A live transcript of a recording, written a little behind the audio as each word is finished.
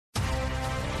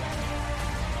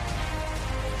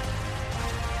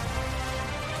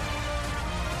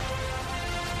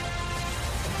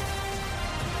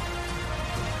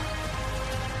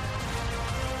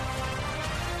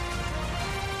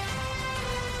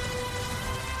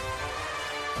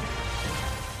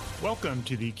Welcome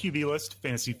to the QB List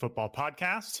Fantasy Football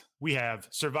Podcast. We have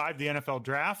survived the NFL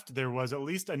draft. There was at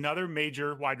least another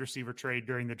major wide receiver trade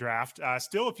during the draft.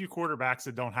 Still a few quarterbacks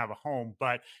that don't have a home,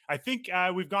 but I think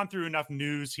we've gone through enough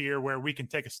news here where we can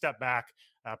take a step back,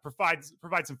 provide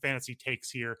some fantasy takes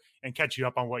here, and catch you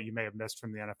up on what you may have missed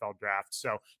from the NFL draft.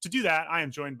 So to do that, I am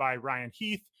joined by Ryan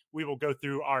Heath. We will go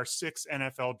through our 6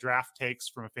 NFL draft takes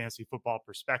from a fantasy football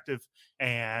perspective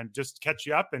and just catch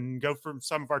you up and go from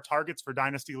some of our targets for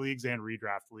dynasty leagues and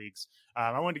redraft leagues.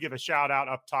 I wanted to give a shout out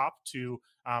up top to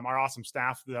our awesome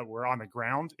staff that were on the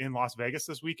ground in Las Vegas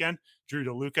this weekend, Drew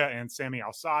DeLuca and Sammy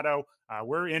Alsado.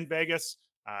 We're in Vegas,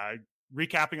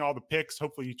 recapping all the picks.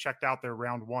 Hopefully you checked out their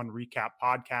round 1 recap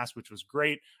podcast, which was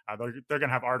great. They're going to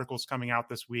have articles coming out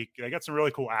this week. They got some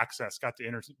really cool access, got to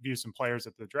interview some players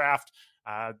at the draft.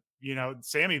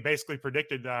 Sammy basically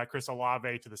predicted Chris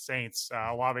Olave to the Saints.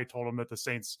 Olave told him that the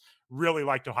Saints really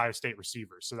liked Ohio State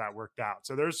receivers, so that worked out.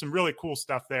 So there's some really cool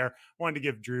stuff there. Wanted to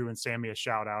give Drew and Sammy a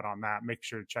shout out on that. Make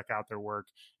sure to check out their work,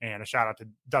 and a shout out to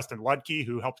Dustin Ludke,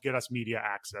 who helped get us media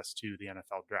access to the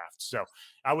NFL draft. So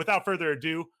without further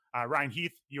ado, Ryan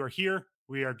Heath, you are here.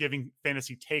 We are giving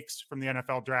fantasy takes from the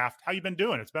NFL draft. How you been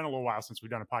doing? It's been a little while since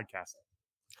we've done a podcast.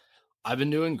 I've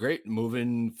been doing great,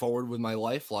 moving forward with my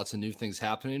life. Lots of new things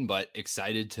happening, but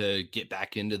excited to get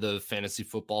back into the fantasy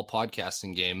football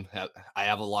podcasting game. I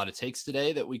have a lot of takes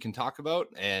today that we can talk about,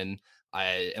 and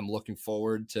I am looking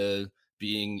forward to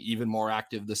being even more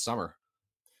active this summer.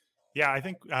 Yeah, I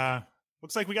think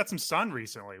looks like we got some sun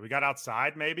recently. We got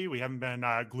outside, maybe. We haven't been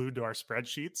glued to our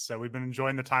spreadsheets, so we've been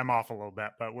enjoying the time off a little bit,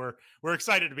 but we're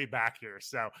excited to be back here.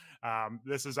 So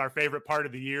this is our favorite part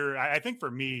of the year. I think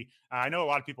for me, I know a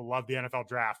lot of people love the NFL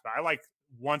draft, but I like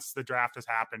once the draft has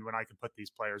happened when I can put these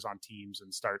players on teams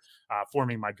and start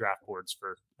forming my draft boards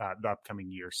for the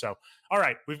upcoming year. So, all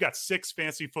right, we've got 6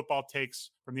 fantasy football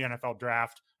takes from the NFL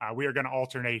draft. We are going to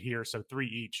alternate here, so 3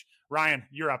 each. Ryan,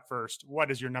 you're up first. What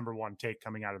is your number 1 take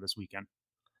coming out of this weekend?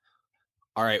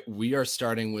 All right, we are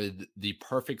starting with the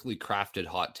perfectly crafted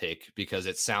hot take because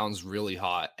it sounds really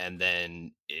hot and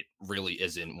then it really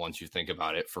isn't once you think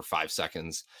about it for 5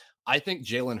 seconds. I think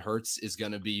Jalen Hurts is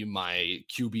going to be my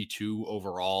QB2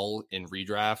 overall in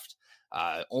redraft.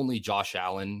 Only Josh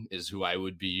Allen is who I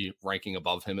would be ranking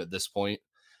above him at this point.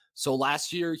 So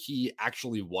last year, he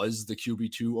actually was the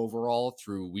QB2 overall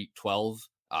through week 12,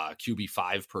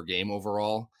 QB5 per game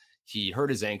overall. He hurt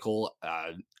his ankle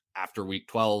after week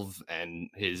 12, and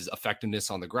his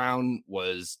effectiveness on the ground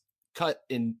was cut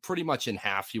in pretty much in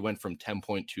half. He went from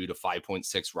 10.2 to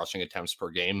 5.6 rushing attempts per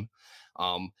game.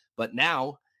 But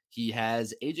now he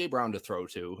has A.J. Brown to throw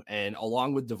to, and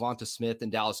along with Devonta Smith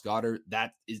and Dallas Goedert,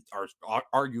 that are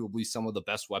arguably some of the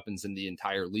best weapons in the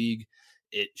entire league.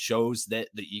 It shows that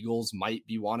the Eagles might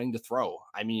be wanting to throw.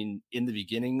 I mean, in the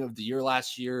beginning of the year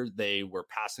last year, they were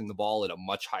passing the ball at a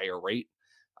much higher rate.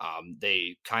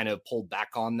 They kind of pulled back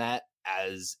on that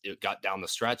as it got down the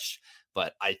stretch.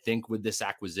 But I think with this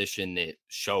acquisition, it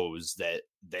shows that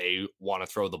they want to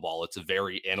throw the ball. It's a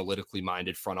very analytically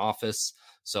minded front office.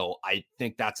 So I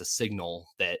think that's a signal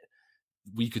that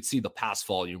we could see the pass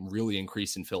volume really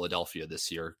increase in Philadelphia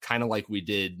this year, kind of like we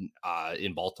did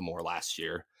in Baltimore last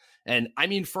year. And I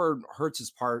mean, for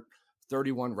Hurts's part,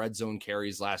 31 red zone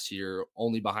carries last year,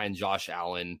 only behind Josh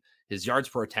Allen. His yards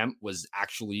per attempt was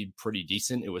actually pretty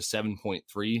decent. It was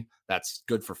 7.3. That's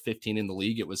good for 15 in the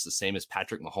league. It was the same as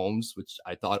Patrick Mahomes, which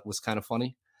I thought was kind of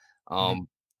funny.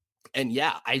 And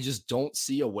yeah, I just don't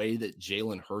see a way that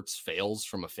Jalen Hurts fails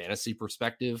from a fantasy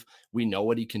perspective. We know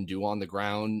what he can do on the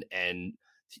ground, and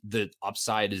the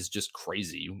upside is just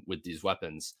crazy with these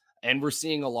weapons. And we're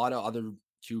seeing a lot of other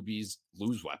QBs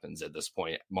lose weapons at this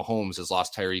point. Mahomes has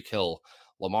lost Tyreek Hill.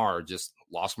 Lamar just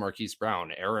lost Marquise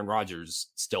Brown. Aaron Rodgers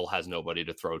still has nobody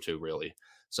to throw to, really.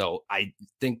 So I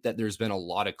think that there's been a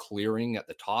lot of clearing at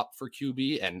the top for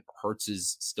QB, and Hurts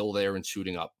is still there and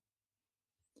shooting up.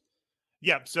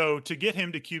 Yeah, so to get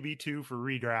him to QB2 for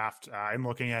redraft, I'm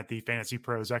looking at the Fantasy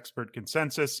Pros expert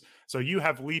consensus. So you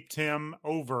have leaped him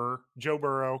over Joe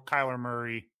Burrow, Kyler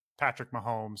Murray, Patrick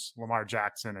Mahomes, Lamar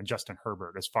Jackson, and Justin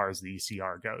Herbert as far as the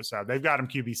ECR goes. They've got him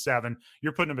QB7.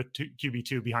 You're putting him at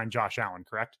QB2 behind Josh Allen,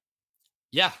 correct?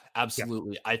 Yeah,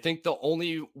 absolutely. Yeah. I think the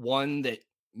only one that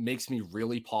makes me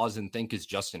really pause and think is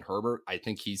Justin Herbert. I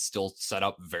think he's still set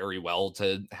up very well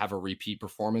to have a repeat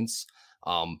performance.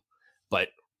 But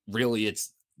really,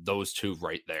 it's those two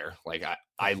right there. Like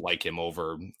I like him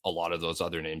over a lot of those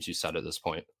other names you said at this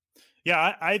point.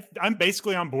 Yeah, I'm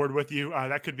basically on board with you.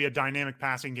 That could be a dynamic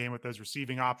passing game with those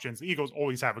receiving options. The Eagles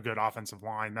always have a good offensive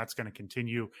line. That's going to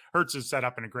continue. Hurts is set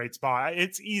up in a great spot.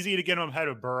 It's easy to get him ahead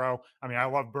of Burrow. I mean, I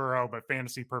love Burrow, but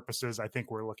fantasy purposes, I think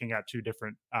we're looking at two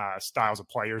different styles of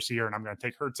players here, and I'm going to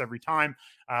take Hurts every time.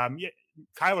 Yeah,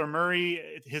 Kyler Murray,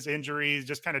 his injuries,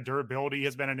 just kind of durability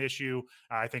has been an issue.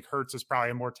 I think Hurts is probably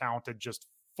a more talented, just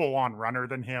full on runner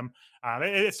than him.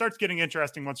 It starts getting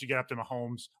interesting once you get up to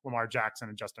Mahomes, Lamar Jackson,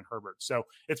 and Justin Herbert. So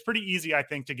it's pretty easy, I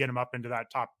think, to get him up into that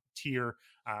top tier.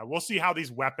 We'll see how these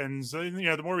weapons,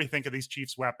 the more we think of these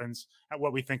Chiefs weapons,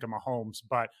 what we think of Mahomes.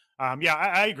 But yeah,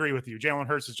 I agree with you. Jalen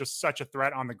Hurts is just such a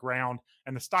threat on the ground,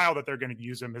 and the style that they're going to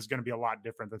use him is going to be a lot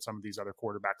different than some of these other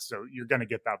quarterbacks. So you're going to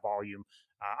get that volume.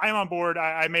 I am on board.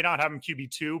 I may not have him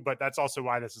QB2, but that's also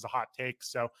why this is a hot take.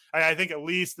 So I think at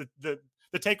least the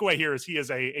takeaway here is he is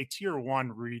a tier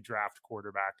 1 redraft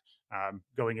quarterback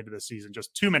going into the season.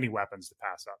 Just too many weapons to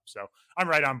pass up. So I'm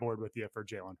right on board with you for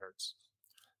Jalen Hurts.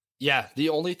 Yeah, the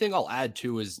only thing I'll add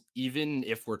too is even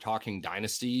if we're talking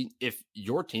dynasty, if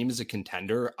your team is a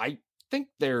contender, I think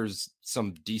there's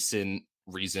some decent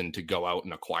reason to go out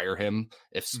and acquire him,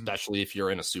 especially if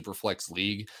you're in a super flex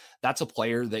league. That's a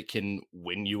player that can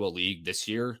win you a league this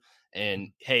year. And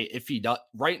hey, if he does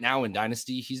right now in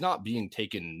Dynasty, he's not being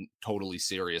taken totally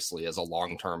seriously as a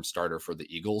long-term starter for the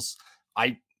Eagles.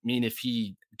 I mean, if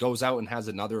he goes out and has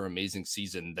another amazing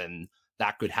season, then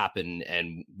that could happen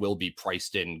and will be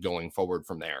priced in going forward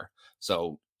from there.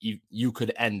 So you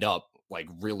could end up like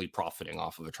really profiting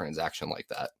off of a transaction like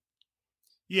that.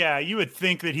 Yeah, you would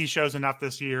think that he shows enough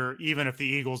this year, even if the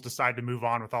Eagles decide to move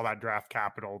on with all that draft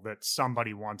capital, that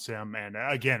somebody wants him. And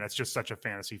again, it's just such a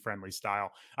fantasy friendly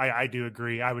style. I do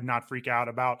agree. I would not freak out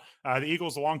about the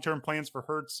Eagles' long-term plans for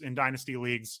Hurts in dynasty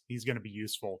leagues. He's going to be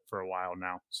useful for a while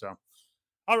now. So,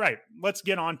 all right, let's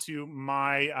get on to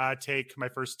my my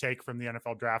first take from the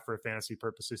NFL draft for fantasy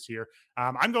purposes here.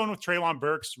 I'm going with Treylon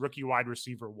Burks, rookie wide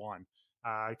receiver 1.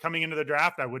 Coming into the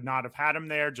draft, I would not have had him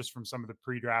there just from some of the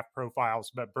pre-draft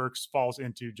profiles, but Burks falls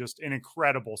into just an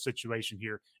incredible situation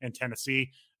here in Tennessee.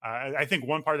 I think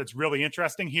one part that's really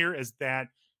interesting here is that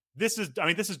this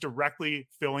is directly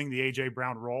filling the AJ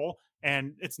Brown role.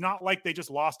 And it's not like they just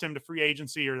lost him to free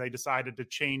agency or they decided to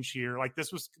change here. Like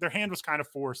their hand was kind of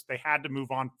forced. They had to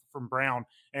move on from Brown,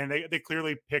 and they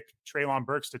clearly picked Treylon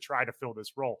Burks to try to fill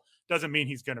this role. Doesn't mean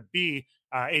he's going to be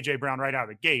AJ Brown right out of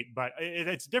the gate, but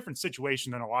it's a different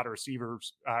situation than a lot of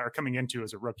receivers are coming into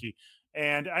as a rookie.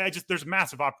 And there's a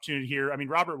massive opportunity here. I mean,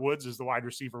 Robert Woods is the wide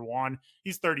receiver 1.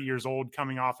 He's 30 years old,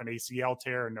 coming off an ACL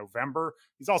tear in November.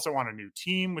 He's also on a new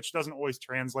team, which doesn't always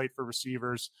translate for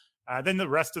receivers. Then the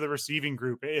rest of the receiving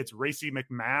group, it's Racey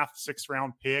McMath,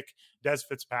 6th-round pick, Dez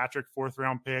Fitzpatrick,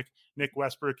 4th-round pick, Nick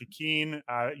Westbrook-Ikhine,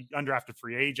 undrafted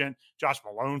free agent, Josh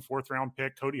Malone, 4th-round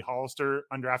pick, Cody Hollister,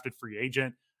 undrafted free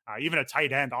agent, even a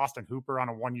tight end, Austin Hooper, on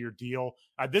a 1-year deal.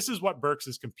 This is what Burks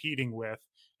is competing with,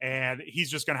 and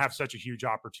he's just going to have such a huge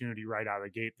opportunity right out of the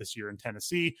gate this year in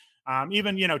Tennessee.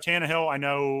 Even, Tannehill, I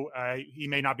know he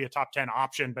may not be a top 10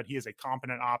 option, but he is a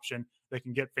competent option. They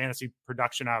can get fantasy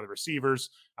production out of the receivers.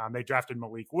 They drafted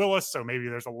Malik Willis, so maybe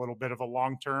there's a little bit of a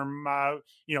long-term,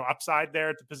 upside there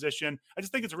at the position. I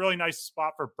just think it's a really nice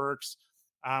spot for Burks.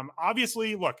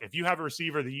 Obviously, look, if you have a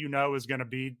receiver that is going to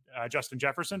be Justin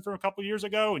Jefferson from a couple years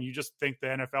ago, and you just think the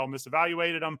NFL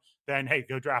misevaluated him, then hey,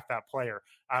 go draft that player.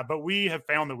 But we have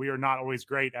found that we are not always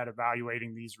great at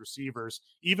evaluating these receivers,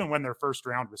 even when they're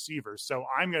first-round receivers. So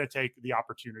I'm going to take the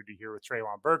opportunity here with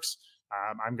Treylon Burks.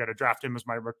 I'm going to draft him as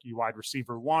my rookie wide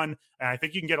receiver 1, and I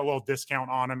think you can get a little discount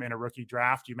on him in a rookie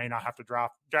draft. You may not have to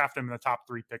draft him in the top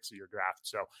 3 picks of your draft.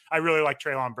 So I really like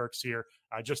Treylon Burks here.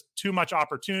 Just too much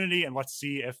opportunity, and let's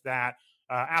see if that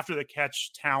after the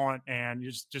catch talent and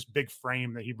just big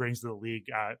frame that he brings to the league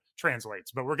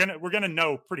translates. But we're gonna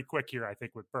know pretty quick here, I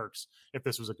think, with Burks if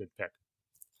this was a good pick.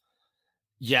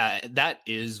 Yeah, that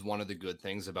is one of the good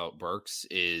things about Burks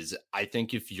is I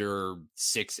think if you're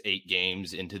 6-8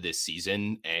 games into this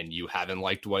season and you haven't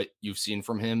liked what you've seen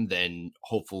from him, then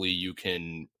hopefully you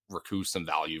can recoup some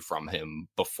value from him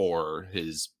before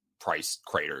his price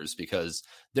craters, because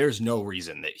there's no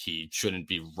reason that he shouldn't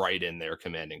be right in there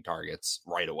commanding targets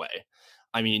right away.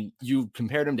 I mean, you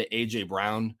compared him to AJ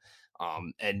Brown,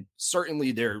 and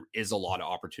certainly there is a lot of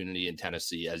opportunity in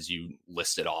Tennessee as you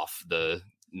listed off the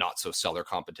not so stellar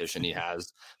competition he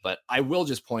has. But I will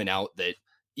just point out that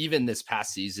even this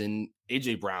past season,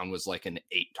 AJ Brown was like an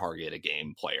 8 target a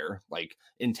game player. Like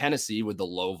in Tennessee with the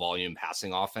low volume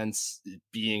passing offense,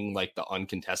 being like the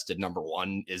uncontested number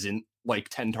 1 isn't like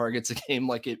 10 targets a game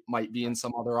like it might be in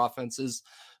some other offenses.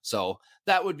 So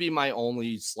that would be my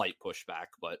only slight pushback.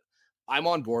 But I'm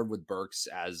on board with Burks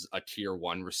as a tier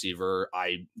 1 receiver.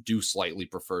 I do slightly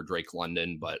prefer Drake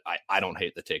London, but I don't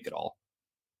hate the take at all.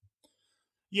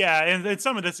 Yeah, and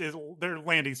some of this is their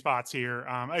landing spots here.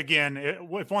 Again,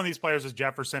 if one of these players is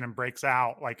Jefferson and breaks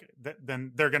out, like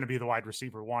then they're going to be the wide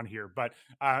receiver one here. But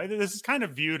this is kind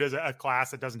of viewed as a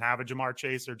class that doesn't have a Jamar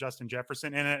Chase or Justin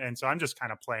Jefferson in it, and so I'm just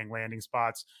kind of playing landing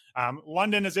spots.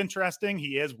 London is interesting.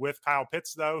 He is with Kyle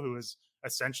Pitts though, who is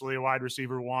essentially a wide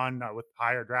receiver one with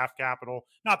higher draft capital.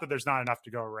 Not that there's not enough to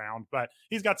go around, but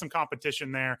he's got some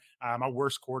competition there. A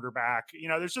worse quarterback.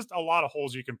 There's just a lot of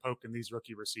holes you can poke in these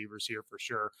rookie receivers here for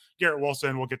sure. Garrett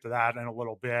Wilson, we'll get to that in a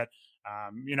little bit.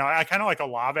 I kind of like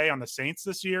Olave on the Saints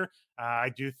this year. I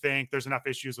do think there's enough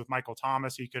issues with Michael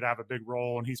Thomas. He could have a big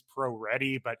role and he's pro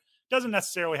ready, but doesn't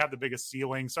necessarily have the biggest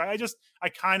ceiling. So I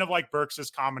kind of like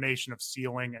Burks's combination of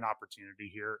ceiling and opportunity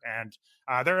here. And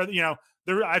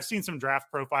I've seen some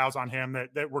draft profiles on him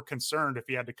that were concerned if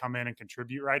he had to come in and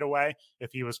contribute right away,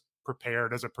 if he was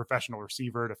prepared as a professional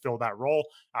receiver to fill that role.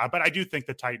 But I do think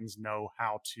the Titans know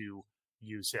how to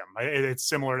use him. It's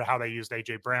similar to how they used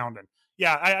AJ Brown. And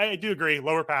yeah, I do agree,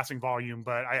 lower passing volume,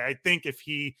 but I think if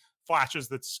he flashes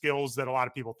the skills that a lot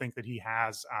of people think that he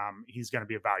has, he's going to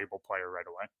be a valuable player right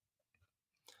away.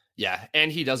 Yeah,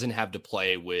 and he doesn't have to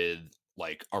play with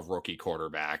like a rookie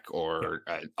quarterback or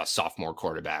a sophomore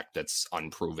quarterback that's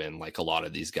unproven like a lot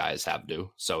of these guys have to.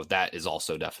 So that is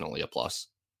also definitely a plus.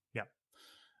 Yeah.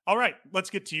 All right, let's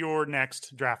get to your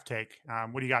next draft take.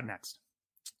 What do you got next?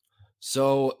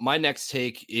 So my next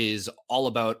take is all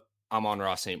about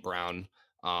Amon-Ra St. Brown.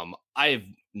 I've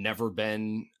never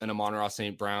been an Amon-Ra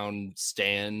St. Brown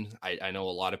stan. I know a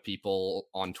lot of people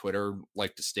on Twitter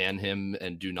like to stan him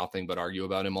and do nothing but argue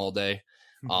about him all day.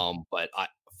 But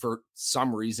for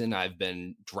some reason, I've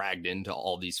been dragged into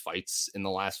all these fights in the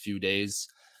last few days.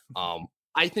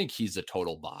 I think he's a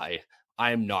total buy.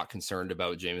 I'm not concerned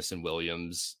about Jameson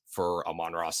Williams for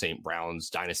Amon-Ra St. Brown's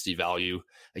dynasty value.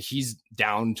 He's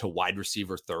down to wide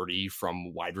receiver 30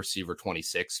 from wide receiver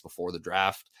 26 before the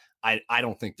draft. I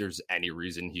don't think there's any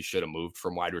reason he should have moved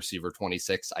from wide receiver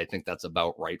 26. I think that's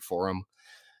about right for him.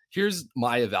 Here's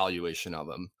my evaluation of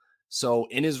him. So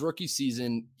in his rookie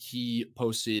season, he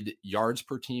posted yards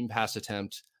per team pass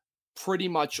attempt pretty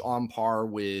much on par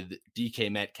with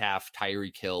DK Metcalf,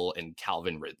 Tyreek Hill, and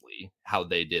Calvin Ridley, how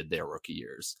they did their rookie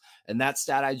years. And that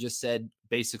stat I just said,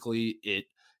 basically it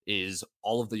is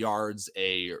all of the yards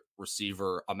a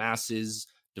receiver amasses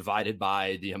divided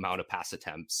by the amount of pass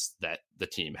attempts that the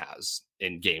team has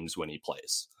in games when he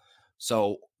plays.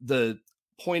 So the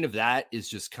point of that is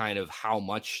just kind of how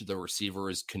much the receiver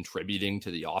is contributing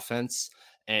to the offense.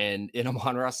 And in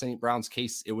Amon-Ra St. Brown's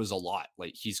case, it was a lot.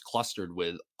 Like he's clustered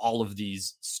with all of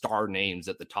these star names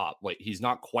at the top. Like he's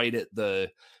not quite at the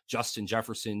Justin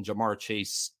Jefferson, Jamar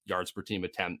Chase yards per team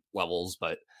attempt levels,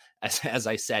 but as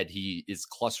I said, he is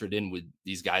clustered in with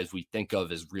these guys we think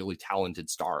of as really talented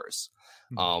stars.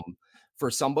 For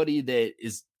somebody that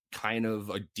is kind of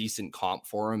a decent comp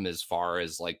for him as far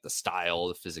as like the style,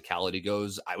 the physicality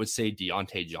goes, I would say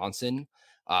Deontay Johnson,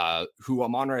 who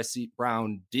Amon-Ra St.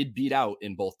 Brown did beat out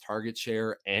in both target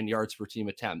share and yards per team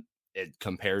attempt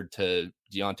compared to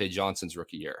Deontay Johnson's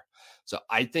rookie year. So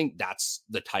I think that's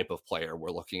the type of player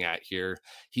we're looking at here.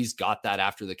 He's got that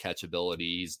after the catch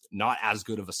ability. He's not as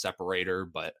good of a separator,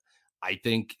 but I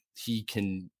think he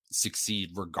can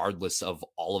succeed regardless of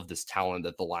all of this talent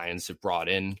that the Lions have brought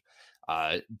in.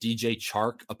 DJ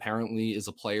Chark apparently is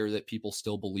a player that people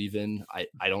still believe in.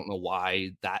 I don't know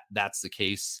why that's the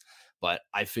case, but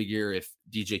I figure if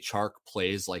DJ Chark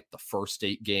plays like the first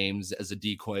 8 games as a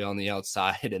decoy on the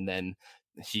outside and then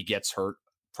he gets hurt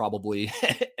probably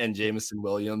and Jameson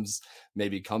Williams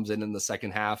maybe comes in the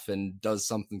second half and does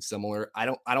something similar, I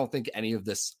don't think any of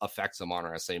this affects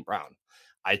Amon-Ra St. Brown.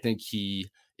 I think he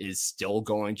is still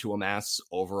going to amass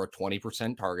over a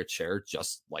 20% target share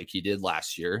just like he did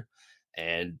last year.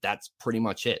 And that's pretty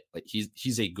much it. Like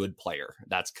he's a good player.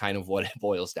 That's kind of what it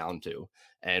boils down to.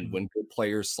 And when good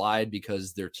players slide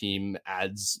because their team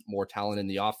adds more talent in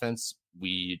the offense,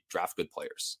 we draft good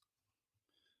players.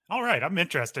 All right, I'm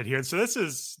interested here. So this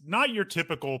is not your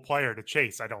typical player to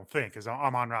chase, I don't think, is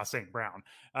Amon-Ra St. Brown.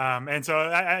 And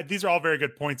so these are all very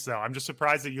good points, though. I'm just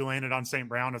surprised that you landed on St.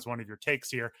 Brown as one of your takes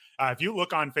here. If you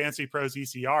look on Fantasy Pros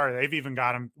ECR, they've even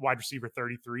got him wide receiver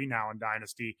 33 now in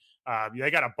Dynasty. They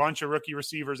got a bunch of rookie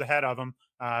receivers ahead of him.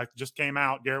 Just came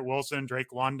out, Garrett Wilson,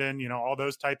 Drake London, all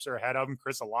those types are ahead of him.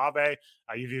 Chris Olave.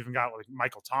 You've even got like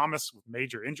Michael Thomas with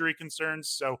major injury concerns.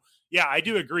 So, yeah, I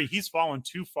do agree. He's fallen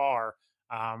too far.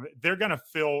 They're going to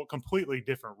fill completely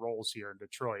different roles here in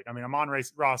Detroit. I mean,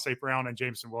 Amon-Ra St. Brown and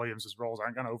Jameson Williams' roles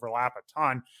aren't going to overlap a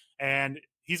ton. And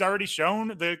he's already shown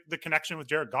the connection with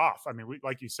Jared Goff. I mean,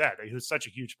 like you said, he was such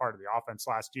a huge part of the offense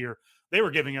last year. They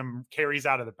were giving him carries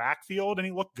out of the backfield, and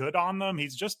he looked good on them.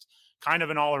 He's just kind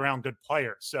of an all-around good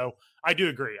player. So I do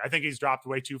agree. I think he's dropped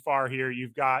way too far here.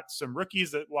 You've got some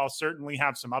rookies that, while certainly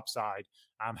have some upside,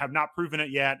 have not proven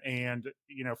it yet. And,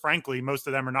 frankly, most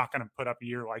of them are not going to put up a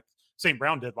year like St.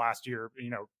 Brown did last year,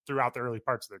 throughout the early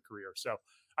parts of their career. So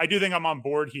I do think I'm on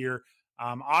board here.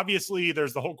 Obviously,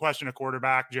 there's the whole question of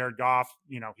quarterback. Jared Goff,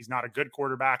 he's not a good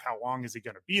quarterback. How long is he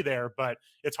going to be there? But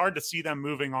it's hard to see them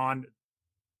moving on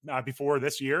before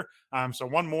this year. So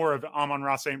one more of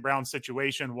Amon-Ra St. Brown's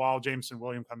situation while Jameson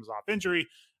Williams comes off injury.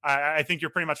 I think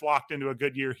you're pretty much locked into a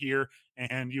good year here,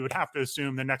 and you would have to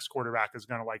assume the next quarterback is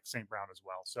going to like St. Brown as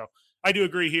well. So I do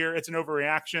agree here. It's an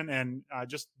overreaction, and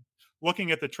just looking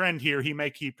at the trend here, he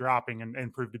may keep dropping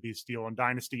and prove to be a steal in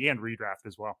Dynasty and redraft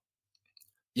as well.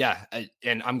 Yeah,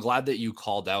 and I'm glad that you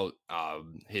called out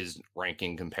his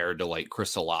ranking compared to like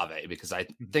Chris Olave, because I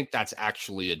think that's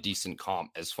actually a decent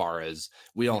comp as far as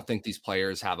we don't think these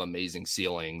players have amazing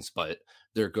ceilings, but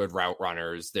they're good route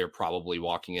runners. They're probably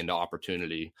walking into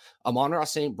opportunity. Amon-Ra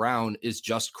St. Brown is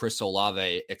just Chris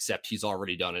Olave, except he's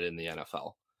already done it in the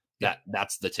NFL.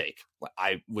 That's the take.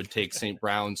 I would take St.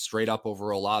 Brown straight up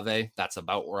over Olave. That's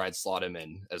about where I'd slot him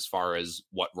in as far as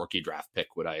what rookie draft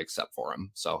pick would I accept for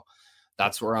him. So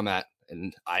that's where I'm at.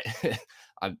 And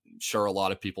I'm sure a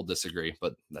lot of people disagree,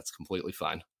 but that's completely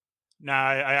fine. No,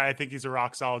 I think he's a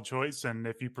rock solid choice. And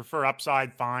if you prefer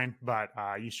upside, fine. But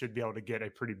you should be able to get a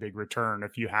pretty big return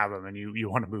if you have him and you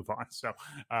want to move on. So,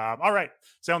 all right.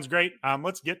 Sounds great.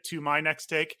 Let's get to my next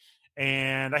take.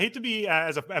 And I hate to be,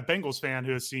 as a Bengals fan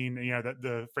who has seen,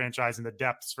 the franchise in the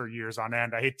depths for years on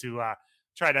end, I hate to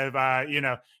try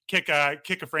to, kick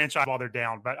a franchise while they're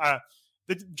down. But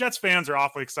the Jets fans are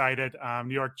awfully excited.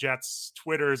 New York Jets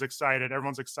Twitter is excited.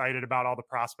 Everyone's excited about all the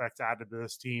prospects added to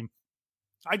this team.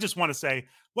 I just want to say,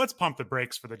 let's pump the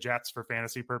brakes for the Jets for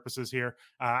fantasy purposes here.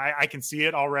 I can see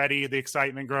it already, the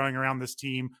excitement growing around this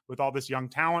team with all this young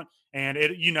talent. And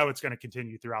it's going to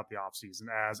continue throughout the offseason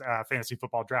as fantasy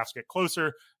football drafts get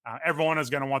closer. Everyone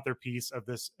is going to want their piece of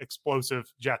this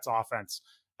explosive Jets offense.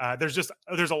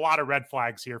 There's a lot of red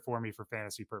flags here for me for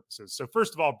fantasy purposes. So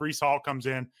first of all, Breece Hall comes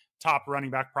in, top running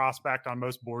back prospect on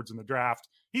most boards in the draft.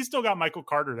 He's still got Michael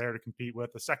Carter there to compete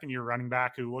with, a second-year running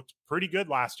back who looked pretty good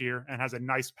last year and has a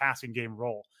nice passing game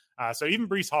role. So even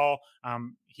Breece Hall,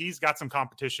 he's got some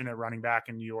competition at running back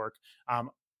in New York.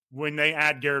 When they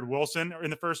add Garrett Wilson in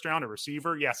the first round, a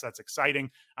receiver, yes, that's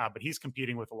exciting. But he's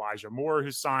competing with Elijah Moore,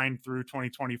 who's signed through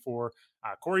 2024.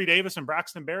 Corey Davis and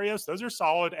Braxton Berrios, those are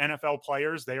solid NFL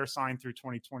players. They are signed through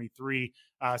 2023.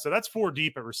 So that's 4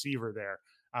 deep at receiver there.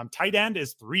 Tight end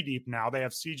is 3 deep now. They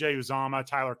have CJ Uzomah,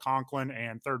 Tyler Conklin,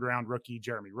 and third-round rookie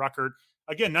Jeremy Ruckert.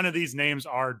 Again, none of these names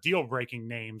are deal-breaking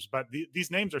names, but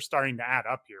these names are starting to add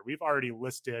up here. We've already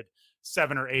listed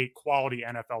 7 or 8 quality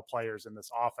NFL players in this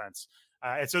offense.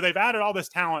 And so they've added all this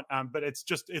talent, but it's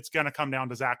going to come down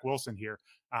to Zach Wilson here.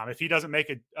 If he doesn't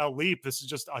make a leap, this is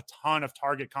just a ton of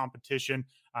target competition,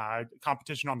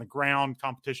 competition on the ground,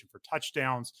 competition for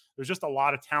touchdowns. There's just a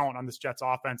lot of talent on this Jets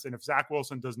offense. And if Zach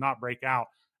Wilson does not break out,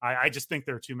 I just think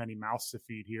there are too many mouths to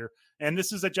feed here. And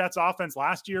this is a Jets offense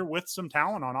last year with some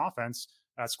talent on offense.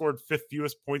 Scored 5th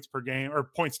fewest points per game or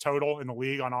points total in the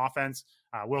league on offense.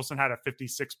 Wilson had a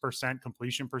 56%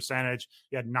 completion percentage.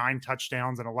 He had 9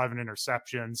 touchdowns and 11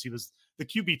 interceptions. He was the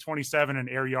QB 27 in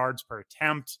air yards per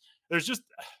attempt. There's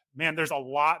a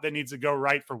lot that needs to go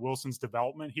right for Wilson's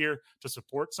development here to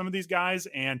support some of these guys.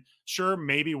 And sure,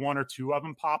 maybe 1 or 2 of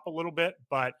them pop a little bit,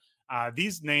 but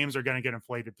these names are going to get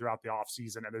inflated throughout the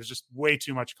offseason, and there's just way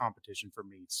too much competition for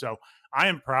me. So I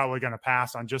am probably going to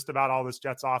pass on just about all this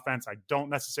Jets offense. I don't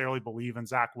necessarily believe in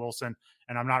Zach Wilson,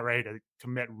 and I'm not ready to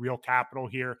commit real capital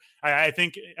here. I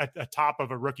think at the top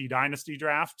of a rookie dynasty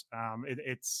draft,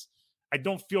 I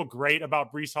don't feel great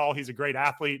about Breece Hall. He's a great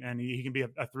athlete, and he can be a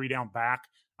 3-down back.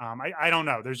 I don't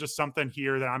know. There's just something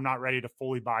here that I'm not ready to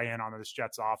fully buy in on this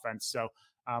Jets offense. So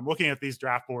looking at these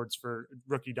draft boards for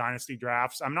rookie dynasty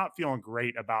drafts, I'm not feeling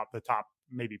great about the top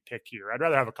maybe pick here. I'd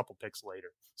rather have a couple picks later.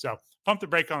 So pump the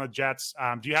brake on the Jets.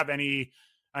 Do you have any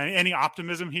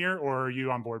optimism here, or are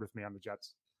you on board with me on the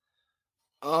Jets?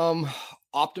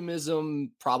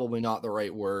 Optimism, probably not the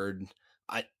right word.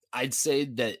 I'd say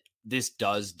that this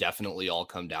does definitely all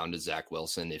come down to Zach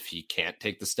Wilson. If he can't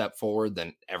take the step forward,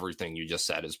 then everything you just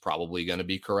said is probably going to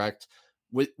be correct.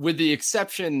 With the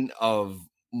exception of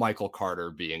Michael Carter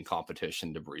being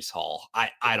competition to Breece Hall.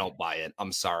 I don't buy it.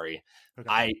 I'm sorry. Okay.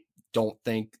 I don't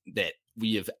think that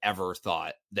we have ever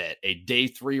thought that a day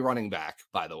 3 running back,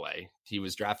 by the way, he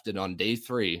was drafted on day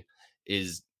 3,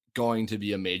 is going to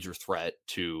be a major threat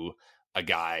to a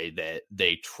guy that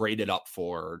they traded up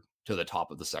for to the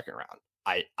top of the second round.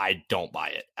 I don't buy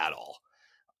it at all.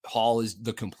 Hall is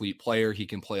the complete player. He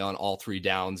can play on all three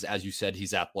downs. As you said,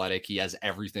 he's athletic. He has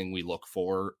everything we look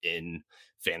for in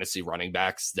fantasy running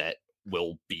backs that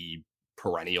will be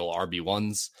perennial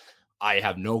RB1s. I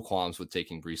have no qualms with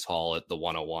taking Breece Hall at the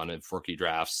 101 of rookie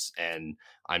drafts, and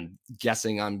I'm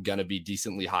guessing I'm going to be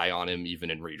decently high on him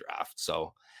even in redraft.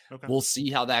 So we'll see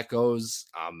how that goes.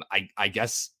 I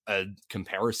guess a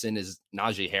comparison is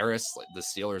Najee Harris. Like, the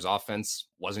Steelers offense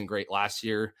wasn't great last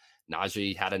year.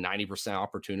 Najee had a 90%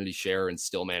 opportunity share and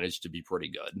still managed to be pretty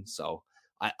good. So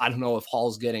I don't know if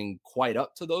Hall's getting quite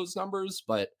up to those numbers,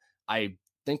 but I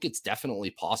think it's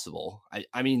definitely possible.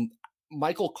 I mean,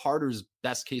 Michael Carter's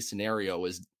best case scenario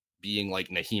is being like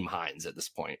Nyheim Hines at this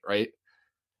point, right?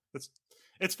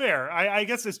 It's fair. I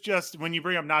guess it's just when you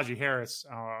bring up Najee Harris,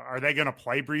 are they going to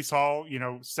play Breece Hall,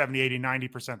 70, 80,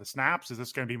 90% of the snaps? Is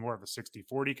this going to be more of a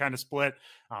 60-40 kind of split?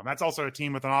 That's also a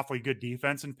team with an awfully good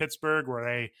defense in Pittsburgh where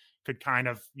they could kind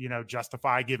of,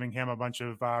 justify giving him a bunch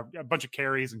of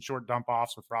carries and short dump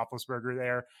offs with Roethlisberger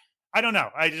there. I don't know.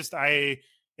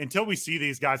 Until we see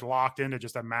these guys locked into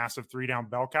just a massive 3-down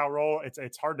bell cow roll,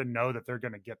 it's hard to know that they're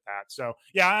going to get that. So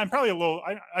yeah, I'm probably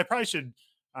I probably should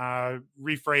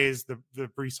rephrase the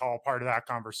Breece Hall part of that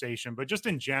conversation, but just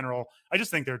in general, I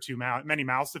just think there are many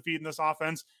mouths to feed in this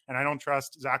offense, and I don't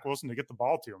trust Zach Wilson to get the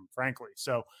ball to him, frankly.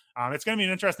 So it's going to be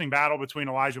an interesting battle between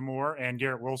Elijah Moore and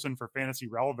Garrett Wilson for fantasy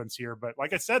relevance here. But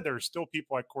like I said, there are still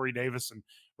people like Corey Davis and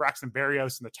Braxton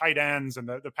Berrios and the tight ends and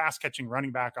the pass catching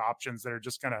running back options that are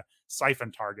just going to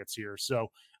siphon targets here. So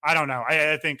I don't know.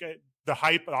 I think the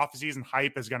offseason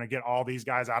hype is going to get all these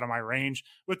guys out of my range,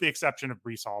 with the exception of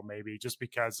Breece Hall, maybe, just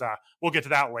because we'll get to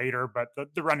that later. But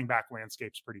the running back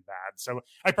landscape's pretty bad. So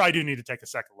I probably do need to take a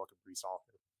second look at Breece Hall.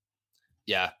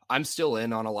 Yeah, I'm still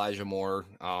in on Elijah Moore.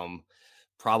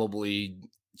 Probably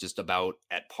just about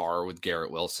at par with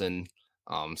Garrett Wilson.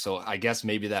 So I guess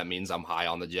maybe that means I'm high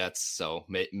on the Jets. So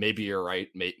maybe you're right.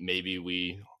 Maybe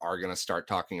we are going to start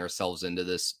talking ourselves into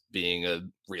this being a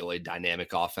really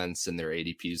dynamic offense and their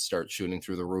ADPs start shooting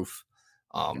through the roof.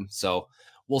 So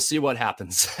we'll see what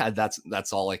happens.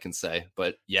 That's all I can say.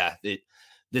 But yeah,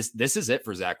 this is it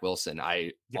for Zach Wilson.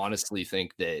 I honestly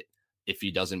think that if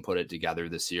he doesn't put it together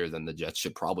this year, then the Jets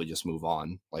should probably just move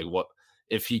on. Like, what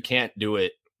if he can't do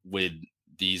it with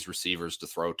these receivers to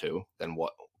throw to? Then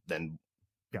what? Then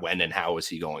when and how is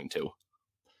he going to?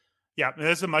 Yeah,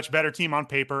 this is a much better team on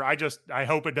paper. I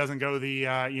hope it doesn't go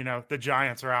the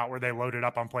Giants are out where they loaded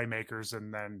up on playmakers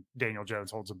and then Daniel Jones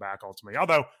holds them back ultimately.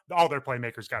 Although all their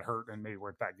playmakers got hurt and maybe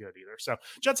weren't that good either. So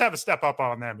Jets have a step up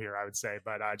on them here, I would say.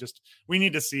 But we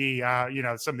need to see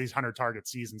some of these 100 target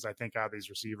seasons, I think, out of these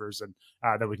receivers, and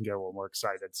that we can get a little more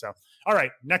excited. So all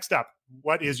right, next up,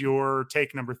 what is your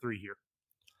take number 3 here?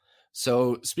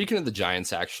 So speaking of the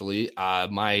Giants, actually,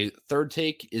 my third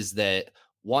take is that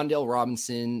Wan'Dale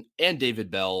Robinson and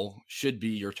David Bell should be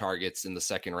your targets in the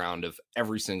second round of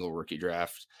every single rookie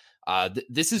draft.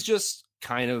 This is just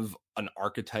kind of an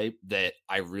archetype that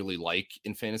I really like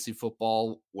in fantasy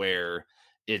football, where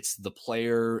it's the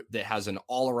player that has an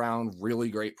all-around really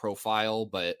great profile,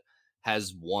 but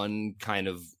has one kind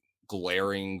of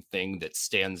glaring thing that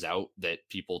stands out that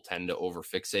people tend to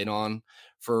overfixate on.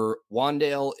 For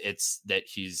Wan'Dale, it's that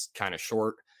he's kind of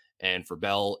short, and for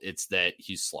Bell, it's that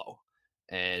he's slow.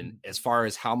 And as far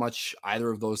as how much either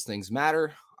of those things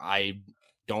matter, I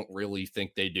don't really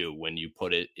think they do when you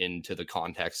put it into the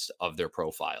context of their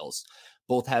profiles.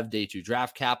 Both have day 2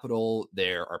 draft capital.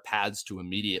 There are paths to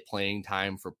immediate playing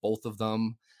time for both of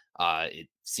them. It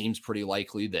seems pretty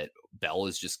likely that Bell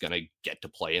is just going to get to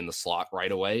play in the slot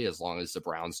right away, as long as the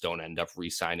Browns don't end up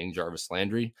re-signing Jarvis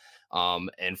Landry.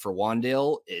 And for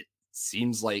Wan'Dale, it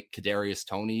seems like Kadarius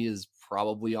Toney is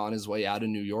probably on his way out of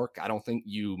New York. I don't think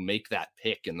you make that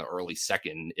pick in the early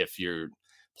second if you're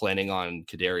planning on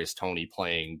Kadarius Toney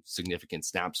playing significant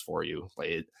snaps for you.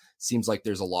 It seems like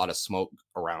there's a lot of smoke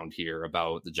around here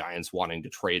about the Giants wanting to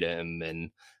trade him,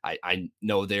 and I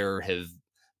know there have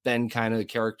been kind of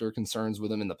character concerns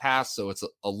with him in the past, so it's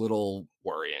a little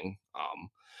worrying.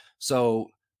 So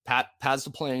paths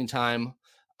to playing time.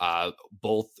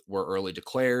 Both were early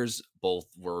declares. Both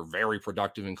were very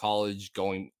productive in college,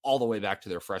 going all the way back to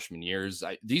their freshman years.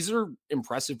 These are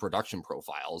impressive production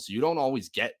profiles. You don't always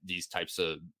get these types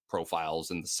of profiles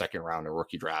in the second round of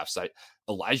rookie drafts.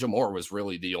 Elijah Moore was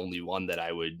really the only one that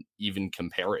I would even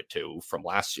compare it to from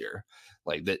last year.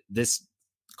 Like this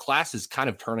class is kind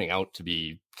of turning out to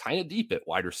be kind of deep at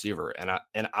wide receiver,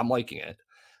 and I'm liking it.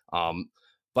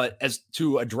 But as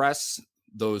to address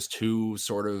those two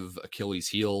sort of Achilles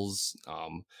heels.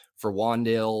 For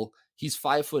Wandale, he's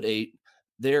 5'8".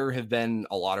 There have been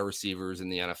a lot of receivers in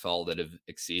the NFL that have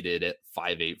exceeded at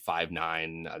 5'8",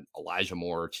 5'9", Elijah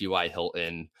Moore, T.Y.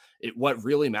 Hilton. What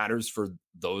really matters for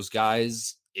those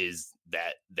guys is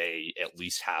that they at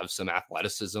least have some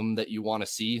athleticism that you want to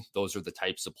see. Those are the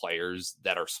types of players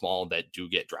that are small that do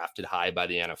get drafted high by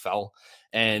the NFL.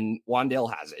 And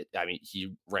Wandale has it. I mean,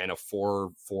 he ran a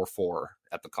 4.44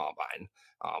 at the combine.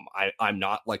 I'm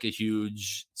not like a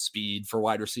huge speed for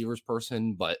wide receivers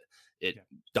person, but it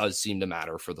does seem to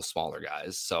matter for the smaller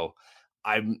guys. So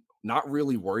I'm not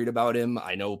really worried about him.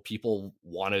 I know people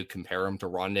want to compare him to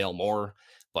Rondale Moore,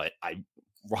 but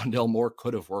Rondale Moore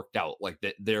could have worked out. Like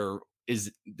that,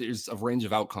 there's a range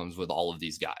of outcomes with all of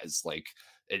these guys. Like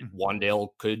Wandale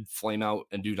could flame out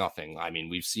and do nothing. I mean,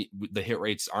 we've seen the hit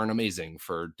rates aren't amazing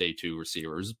for day 2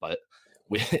 receivers, but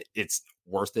it's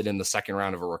worth it in the second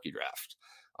round of a rookie draft.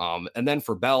 And then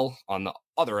for Bell on the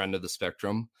other end of the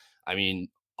spectrum, I mean,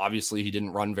 obviously he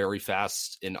didn't run very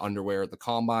fast in underwear at the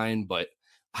combine, but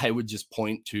I would just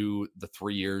point to the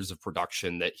 3 years of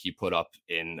production that he put up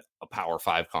in a Power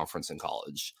 5 conference in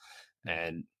college.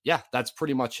 And yeah, that's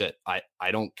pretty much it.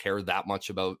 I don't care that much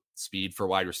about speed for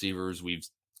wide receivers. We've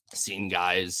seen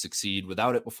guys succeed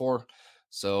without it before.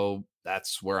 So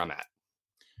that's where I'm at.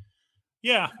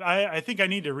 Yeah, I think I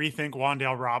need to rethink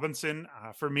Wandale Robinson.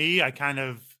 For me, I kind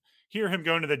of hear him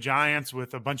going to the Giants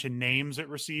with a bunch of names at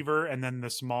receiver and then the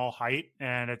small height.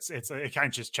 And it kind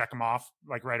of just check him off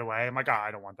like right away. I'm like, I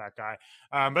don't want that guy.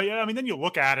 But yeah, I mean, then you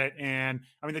look at it and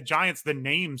I mean, the Giants, the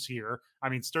names here, I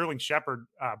mean, Sterling Shepard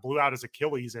blew out his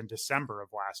Achilles in December of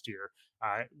last year.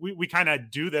 We kind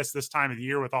of do this time of the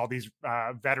year with all these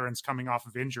veterans coming off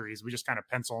of injuries. We just kind of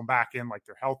pencil them back in like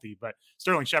they're healthy. But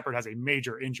Sterling Shepard has a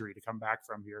major injury to come back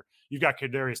from here. You've got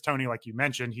Kadarius Toney, like you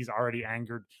mentioned. He's already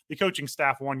angered the coaching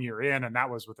staff 1 year in, and that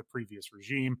was with the previous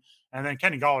regime. And then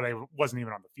Kenny Golladay wasn't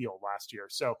even on the field last year.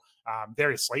 So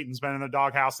Darius Slayton's been in the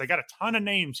doghouse. They got a ton of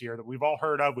names here that we've all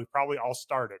heard of. We've probably all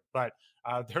started, but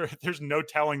there's no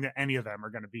telling that any of them are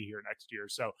going to be here next year.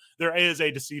 So there is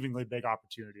a deceivingly big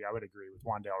opportunity. I would agree with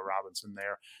Wandale Robinson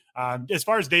there. As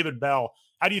far as David Bell,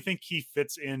 how do you think he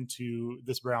fits into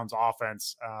this Browns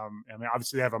offense? I mean,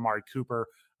 obviously they have Amari Cooper,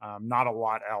 not a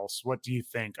lot else. What do you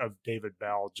think of David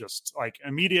Bell? Just like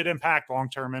immediate impact,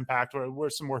 long-term impact? What are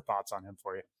some more thoughts on him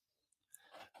for you?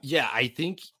 Yeah, I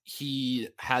think he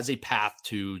has a path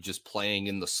to just playing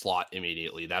in the slot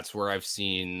immediately. That's where I've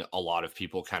seen a lot of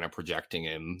people kind of projecting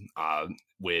him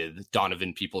with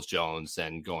Donovan Peoples-Jones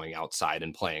and going outside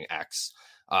and playing X.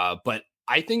 But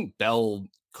I think Bell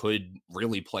could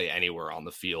really play anywhere on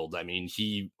the field. I mean,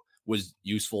 he was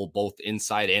useful both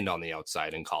inside and on the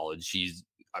outside in college. He's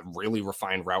a really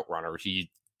refined route runner. He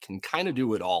can kind of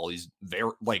do it all. He's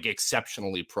very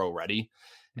exceptionally pro ready.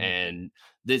 Mm-hmm. And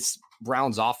this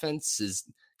Browns offense is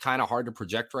kind of hard to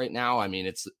project right now. I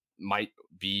mean, might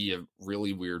be a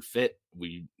really weird fit.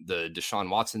 The Deshaun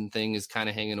Watson thing is kind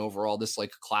of hanging over all this like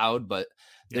a cloud, but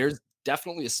there's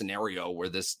definitely a scenario where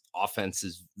this offense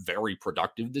is very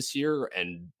productive this year,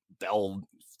 and Bell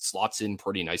slots in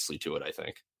pretty nicely to it, I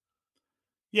think.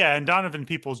 Yeah, and Donovan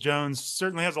Peoples-Jones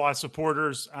certainly has a lot of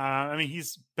supporters. I mean,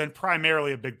 he's been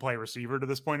primarily a big play receiver to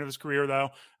this point of his career, though.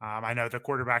 I know the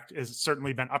quarterback has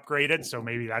certainly been upgraded, so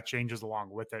maybe that changes along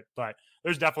with it. But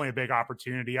there's definitely a big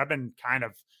opportunity. I've been kind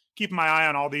of keeping my eye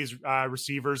on all these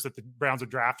receivers that the Browns have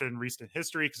drafted in recent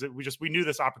history because we knew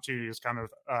this opportunity was kind of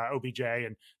OBJ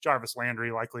and Jarvis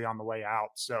Landry likely on the way out.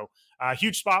 So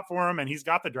huge spot for him, and he's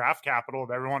got the draft capital of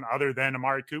everyone other than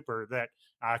Amari Cooper that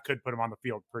could put him on the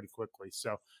field pretty quickly.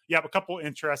 So you have a couple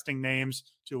interesting names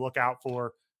to look out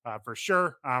for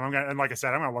sure. And like I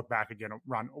said, I'm going to look back again at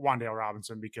Wandale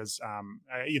Robinson because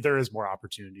there is more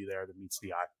opportunity there that meets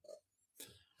the eye.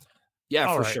 Yeah,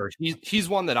 all for right. Sure. He's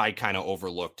one that I kind of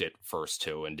overlooked at first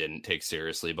too and didn't take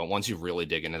seriously. But once you really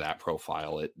dig into that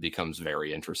profile, it becomes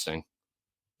very interesting.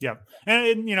 Yeah.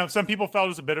 And some people felt it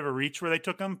was a bit of a reach where they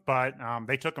took him, but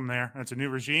they took him there. And it's a new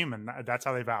regime, and that's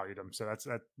how they valued him. So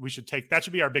that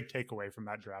should be our big takeaway from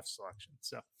that draft selection.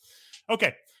 So,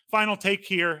 okay. Final take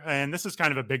here, and this is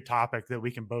kind of a big topic that we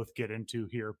can both get into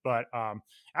here. But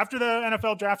after the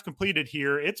NFL draft completed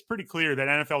here, it's pretty clear that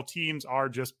NFL teams are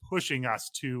just pushing us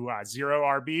to zero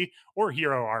RB or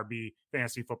hero RB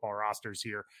fantasy football rosters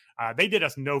here. They did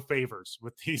us no favors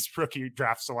with these rookie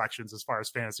draft selections as far as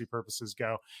fantasy purposes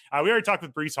go. We already talked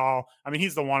with Breece Hall. I mean,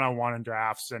 he's the 101 in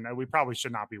drafts, and we probably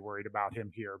should not be worried about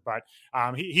him here. But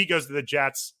he goes to the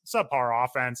Jets, subpar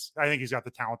offense. I think he's got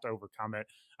the talent to overcome it.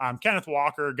 Kenneth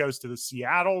Walker goes to the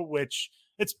Seattle, which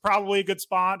it's probably a good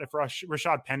spot. If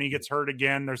Rashad Penny gets hurt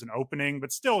again, there's an opening,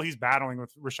 but still he's battling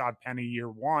with Rashad Penny year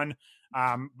one.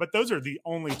 But those are the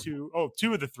only two of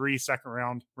the 3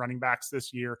 second-round running backs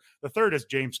this year. The third is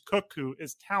James Cook, who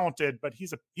is talented, but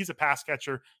he's a pass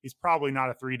catcher. He's probably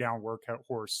not a 3-down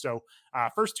workhorse. So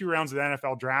first 2 rounds of the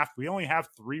NFL draft, we only have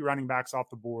 3 running backs off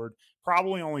the board,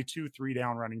 probably only 2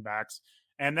 3-down running backs.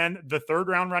 And then the third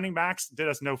round running backs did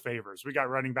us no favors. We got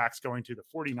running backs going to the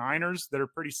 49ers that are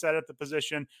pretty set at the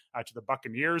position, to the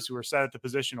Buccaneers, who are set at the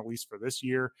position, at least for this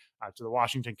year, to the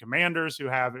Washington Commanders, who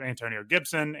have Antonio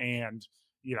Gibson and,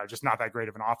 just not that great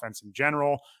of an offense in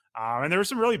general. And there were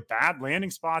some really bad landing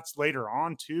spots later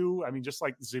on, too. I mean, just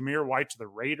like Zamir White to the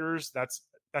Raiders, that's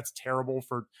terrible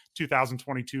for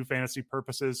 2022 fantasy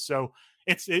purposes. So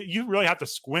you really have to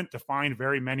squint to find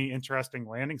very many interesting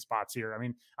landing spots here. I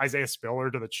mean, Isaiah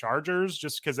Spiller to the Chargers,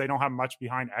 just because they don't have much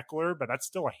behind Eckler, but that's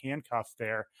still a handcuff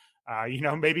there.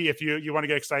 Maybe if you want to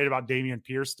get excited about Dameon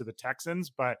Pierce to the Texans,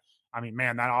 but I mean,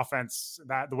 man, that offense,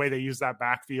 the way they use that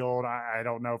backfield, I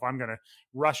don't know if I'm going to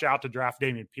rush out to draft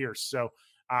Dameon Pierce. So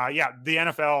the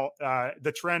NFL,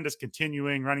 the trend is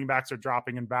continuing. Running backs are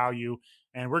dropping in value,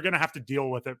 and we're going to have to deal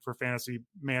with it for fantasy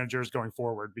managers going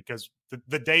forward, because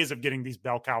the days of getting these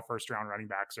bell cow first-round running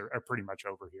backs are pretty much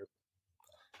over here.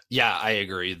 Yeah, I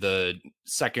agree. The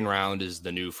second round is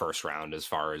the new first round as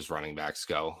far as running backs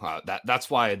go. That's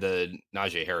why the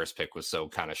Najee Harris pick was so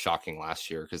kind of shocking last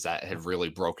year, because that had really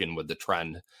broken with the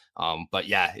trend. But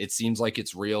yeah, it seems like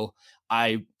it's real.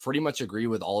 I pretty much agree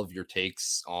with all of your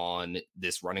takes on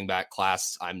this running back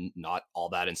class. I'm not all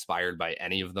that inspired by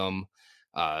any of them.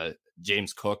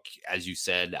 James Cook, as you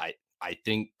said, I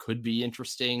think could be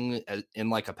interesting in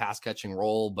like a pass catching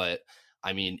role, but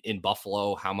I mean, in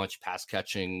Buffalo, how much pass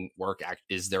catching work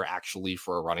is there actually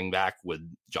for a running back with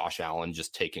Josh Allen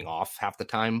just taking off half the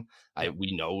time?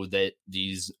 We know that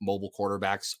these mobile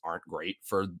quarterbacks aren't great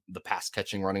for the pass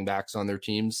catching running backs on their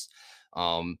teams.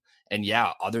 And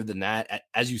yeah, other than that,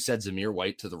 as you said, Zamir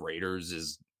White to the Raiders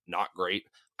is not great.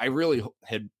 I really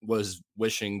was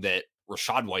wishing that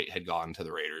Rashad White had gone to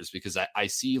the Raiders, because I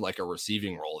see like a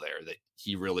receiving role there that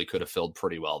he really could have filled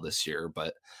pretty well this year,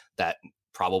 but that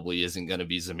probably isn't going to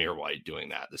be Zamir White doing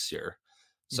that this year.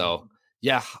 So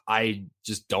yeah, I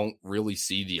just don't really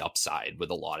see the upside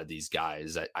with a lot of these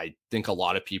guys. I think a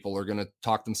lot of people are going to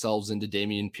talk themselves into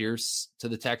Dameon Pierce to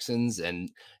the Texans. And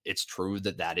it's true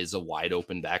that is a wide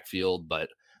open backfield, but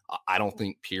I don't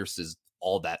think Pierce is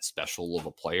all that special of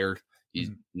a player.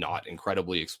 He's not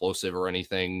incredibly explosive or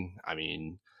anything. I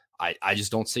mean, I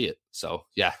just don't see it. So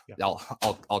yeah.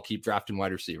 I'll keep drafting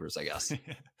wide receivers, I guess.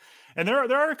 And there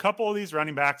are a couple of these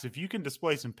running backs. If you can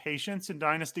display some patience in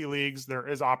dynasty leagues, there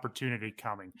is opportunity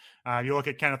coming. You look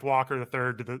at Kenneth Walker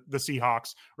III to the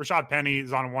Seahawks. Rashad Penny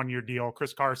is on a 1-year deal.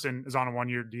 Chris Carson is on a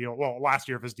 1-year deal. Well, last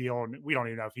year of his deal, and we don't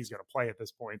even know if he's going to play at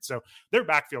this point. So their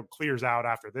backfield clears out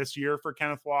after this year for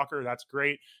Kenneth Walker. That's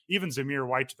great. Even Zamir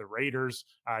White to the Raiders.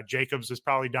 Jacobs is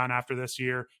probably done after this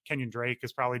year. Kenyon Drake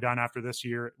is probably done after this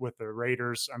year with the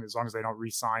Raiders. I mean, as long as they don't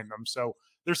re-sign them. So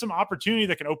there's some opportunity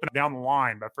that can open up down the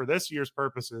line, but for this year's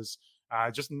purposes,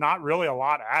 just not really a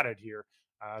lot added here.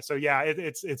 So yeah,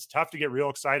 it's tough to get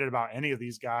real excited about any of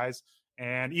these guys.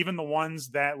 And even the ones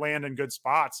that land in good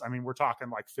spots, I mean, we're talking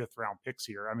like 5th round picks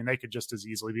here. I mean, they could just as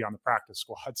easily be on the practice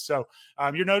squad. So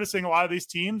you're noticing a lot of these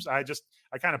teams. I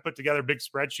kind of put together a big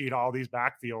spreadsheet, all these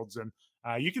backfields, and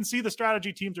you can see the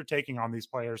strategy teams are taking on these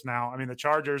players now. I mean, the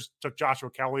Chargers took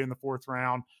Joshua Kelly in the 4th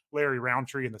round, Larry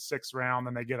Roundtree in the 6th round,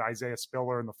 then they get Isaiah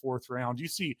Spiller in the 4th round. You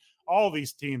see all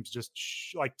these teams just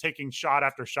like taking shot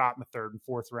after shot in the 3rd and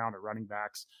 4th round at running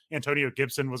backs. Antonio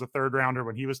Gibson was a 3rd rounder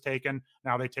when he was taken.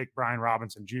 Now they take Brian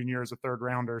Robinson Jr. as a 3rd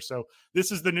rounder. So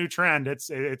this is the new trend.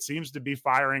 It seems to be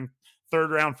firing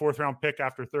 3rd round, 4th round pick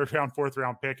after 3rd round, 4th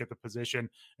round pick at the position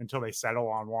until they settle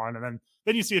on one. And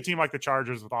then you see a team like the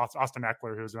Chargers with Austin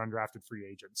Eckler, who's an undrafted free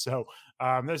agent. So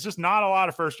there's just not a lot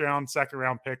of 1st round, 2nd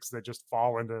round picks that just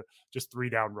fall into just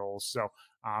 3-down roles. So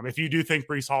if you do think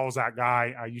Breece Hall is that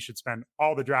guy, you should spend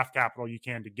all the draft capital you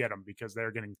can to get him, because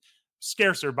they're getting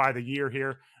scarcer by the year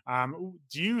here.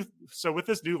 So with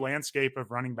this new landscape of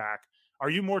running back, are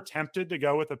you more tempted to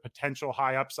go with a potential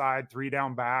high upside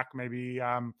 3-down back, maybe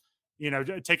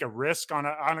take a risk on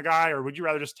a guy, or would you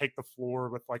rather just take the floor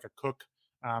with like a Cook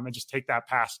and just take that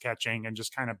pass catching and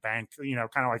just kind of bank, kind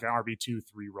of like an RB2-3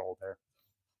 role there?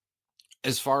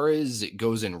 As far as it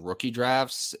goes in rookie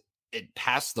drafts, it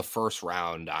past the 1st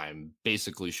round, I'm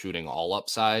basically shooting all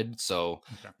upside. So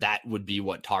that would be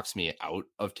what talks me out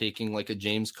of taking like a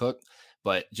James Cook.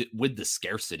 But with the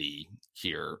scarcity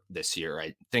here this year,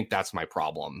 I think that's my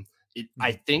problem.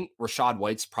 I think Rachaad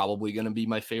White's probably going to be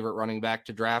my favorite running back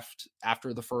to draft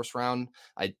after the first round.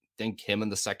 I think him in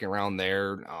the second round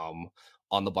there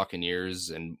on the Buccaneers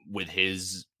and with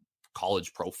his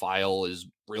college profile is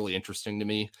really interesting to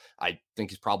me. I think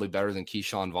he's probably better than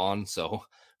Keyshawn Vaughn. So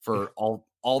for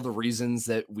all the reasons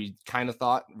that we kind of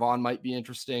thought Vaughn might be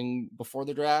interesting before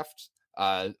the draft,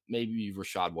 maybe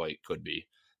Rachaad White could be.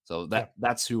 So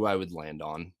that's who I would land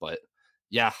on. But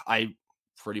yeah, I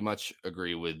pretty much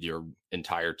agree with your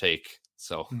entire take.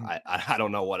 So I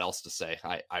don't know what else to say.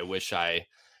 I wish I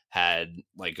had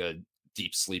like a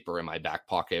deep sleeper in my back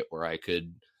pocket where I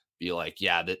could be like,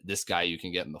 yeah, this guy you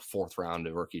can get in the fourth round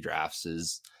of rookie drafts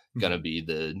is going to be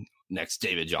the next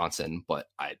David Johnson, but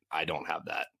I don't have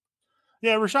that.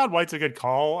 Yeah, Rachaad White's a good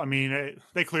call. I mean,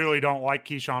 they clearly don't like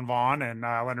Keyshawn Vaughn and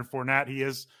Leonard Fournette. He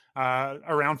is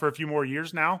around for a few more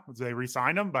years now as they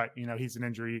re-sign him, but he's an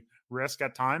injury risk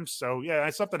at times. So yeah,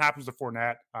 if something happens to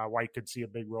Fournette, White could see a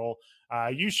big role.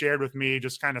 You shared with me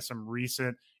just kind of some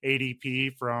recent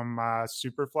ADP from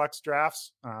Superflex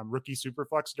drafts, rookie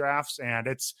Superflex drafts, and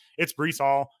it's Breece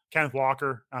Hall, Kenneth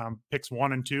Walker, picks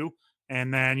 1 and 2.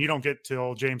 And then you don't get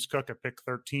till James Cook at pick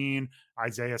 13,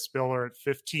 Isaiah Spiller at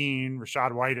 15,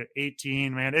 Rachaad White at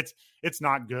 18. Man, it's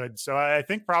not good. So I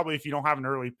think probably if you don't have an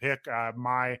early pick,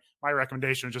 my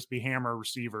recommendation would just be hammer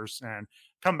receivers and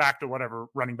come back to whatever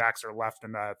running backs are left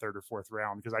in the third or fourth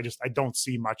round, because I don't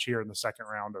see much here in the second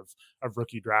round of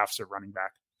rookie drafts at running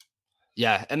back.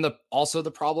 Yeah, and also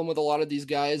the problem with a lot of these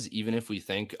guys, even if we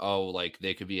think, oh, like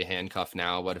they could be a handcuff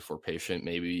now, but if we're patient,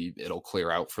 maybe it'll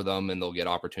clear out for them and they'll get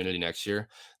opportunity next year.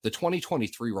 The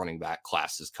 2023 running back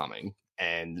class is coming,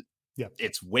 and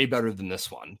it's way better than this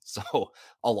one. So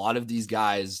a lot of these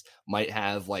guys might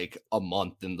have like a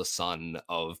month in the sun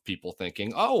of people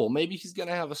thinking, oh, well, maybe he's going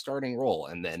to have a starting role,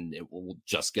 and then it will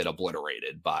just get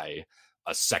obliterated by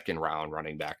a second round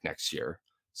running back next year.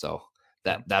 So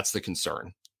that's the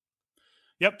concern.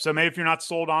 Yep. So maybe if you're not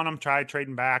sold on them, try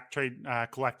trading back,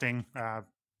 collecting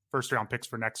first round picks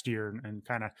for next year, and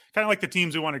kind of like the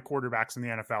teams who wanted quarterbacks in the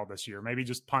NFL this year. Maybe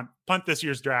just punt this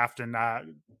year's draft and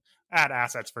add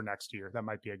assets for next year. That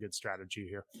might be a good strategy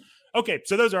here. Okay,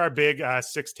 so those are our big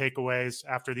 6 takeaways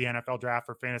after the NFL draft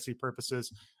for fantasy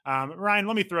purposes. Ryan,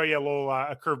 let me throw you a little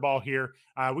a curveball here.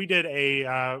 We did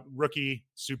a rookie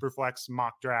Superflex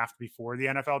mock draft before the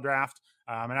NFL draft,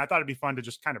 and I thought it'd be fun to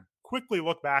just kind of quickly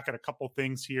look back at a couple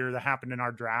things here that happened in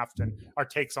our draft and our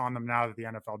takes on them now that the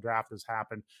NFL draft has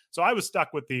happened. So I was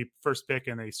stuck with the first pick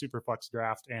in the Superflex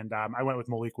draft, and I went with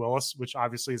Malik Willis, which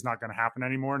obviously is not going to happen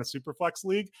anymore in a Superflex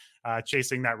league,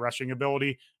 chasing that rushing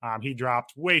ability. He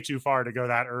dropped way too far to go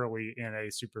that early in a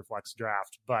Superflex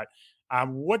draft. But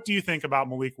what do you think about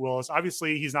Malik Willis?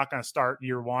 Obviously, he's not going to start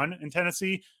year one in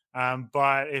Tennessee.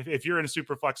 But if you're in a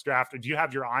super flex draft, do you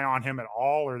have your eye on him at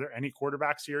all? Are there any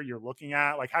quarterbacks here you're looking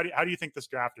at? Like, how do you think this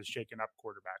draft is shaking up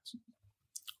quarterbacks?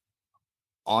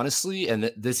 Honestly, and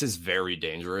this is very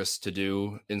dangerous to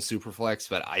do in Superflex,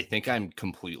 but I think I'm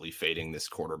completely fading this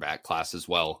quarterback class as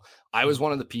well. I was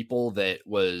one of the people that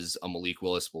was a Malik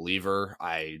Willis believer.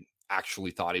 I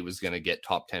actually thought he was going to get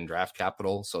top 10 draft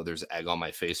capital, so there's egg on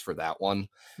my face for that one.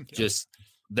 Just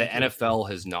the NFL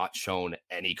has not shown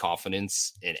any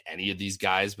confidence in any of these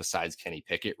guys besides Kenny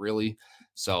Pickett, really.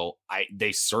 So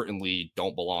they certainly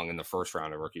don't belong in the first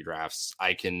round of rookie drafts.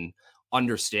 I can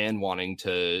understand wanting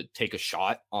to take a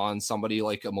shot on somebody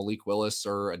like a Malik Willis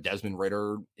or a Desmond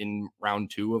Ridder in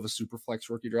round 2 of a Superflex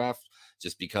rookie draft,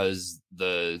 just because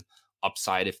the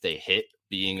upside, if they hit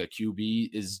being a QB,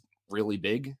 is really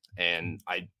big. And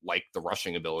I like the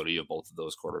rushing ability of both of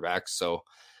those quarterbacks. So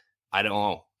I don't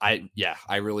know.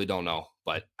 I really don't know,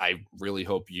 but I really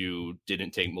hope you didn't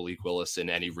take Malik Willis in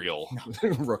any real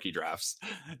rookie drafts.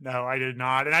 No, I did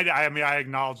not. And I mean, I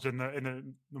acknowledged in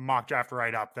the mock draft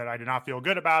write up that I did not feel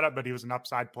good about it, but he was an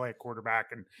upside play at quarterback,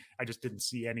 and I just didn't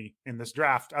see any in this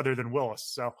draft other than Willis.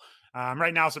 So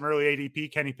right now, some early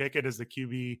ADP. Kenny Pickett is the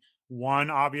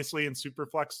QB1, obviously, in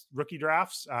Superflex rookie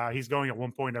drafts. He's going at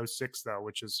 1.06 though,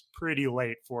 which is pretty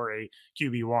late for a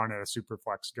QB1 at a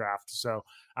Superflex draft. So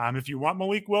if you want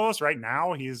Malik Willis right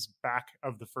now, he's back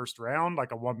of the first round,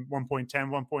 like a 1.10,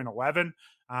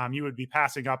 1.11. You would be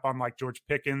passing up on like George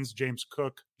Pickens, James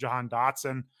Cook, Jahan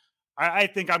Dotson. I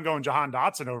think I'm going Jahan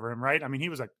Dotson over him, right? I mean, he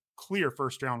was a clear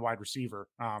first round wide receiver.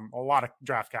 A lot of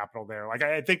draft capital there. Like,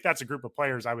 I think that's a group of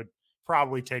players I would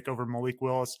probably take over Malik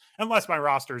Willis, unless my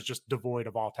roster is just devoid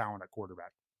of all talent at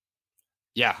quarterback.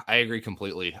 Yeah, I agree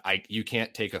completely. You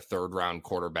can't take a third round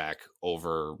quarterback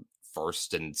over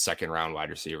first and second round wide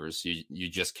receivers. You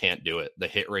just can't do it. The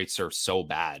hit rates are so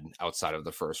bad outside of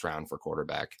the first round for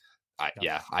quarterback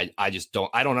I just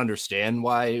don't understand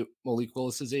why Malik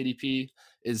Willis's ADP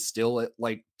is still at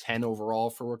like 10 overall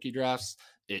for rookie drafts.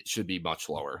 It should be much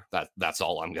lower. That's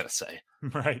all I'm gonna say.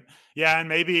 Right. Yeah. And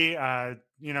maybe, kind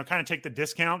of take the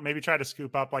discount, maybe try to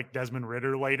scoop up like Desmond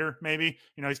Ritter later. Maybe,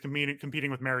 he's competing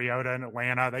with Mariota in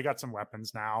Atlanta. They got some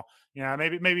weapons now. Yeah.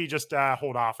 Maybe just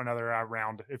hold off another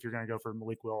round if you're going to go for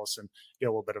Malik Willis and get a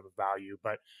little bit of a value.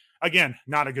 But again,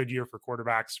 not a good year for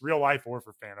quarterbacks, real life or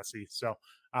for fantasy. So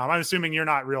I'm assuming you're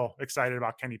not real excited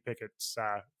about Kenny Pickett's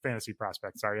fantasy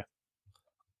prospects, are you?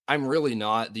 I'm really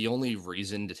not. The only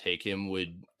reason to take him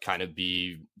would kind of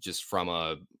be just from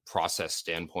a process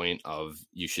standpoint of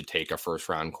you should take a first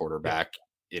round quarterback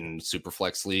in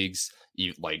Superflex leagues.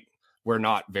 We're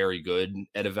not very good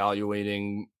at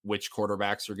evaluating which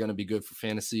quarterbacks are going to be good for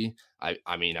fantasy.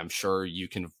 I mean, I'm sure you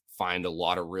can find a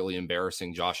lot of really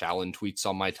embarrassing Josh Allen tweets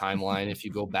on my timeline if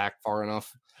you go back far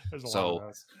enough.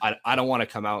 So I don't want to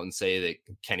come out and say that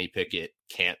Kenny Pickett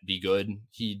can't be good.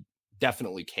 He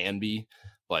definitely can be.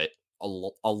 But a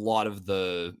lot of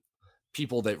the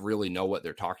people that really know what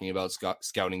they're talking about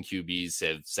scouting QBs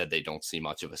have said they don't see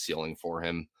much of a ceiling for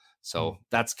him. So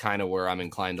that's kind of where I'm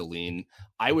inclined to lean.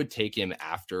 I would take him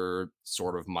after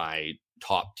sort of my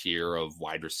top tier of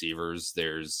wide receivers.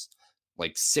 There's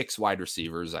like 6 wide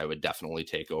receivers I would definitely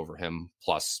take over him,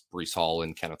 plus Breece Hall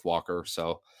and Kenneth Walker.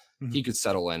 So he could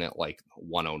settle in at like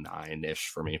 109-ish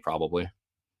for me, probably.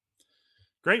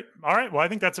 Great. All right. Well, I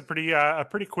think that's a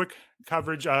pretty quick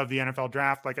coverage of the NFL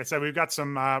draft. Like I said, we've got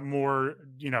some more,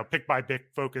 pick by pick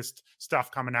focused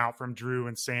stuff coming out from Drew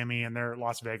and Sammy and their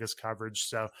Las Vegas coverage.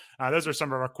 So those are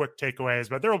some of our quick takeaways,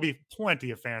 but there will be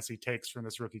plenty of fantasy takes from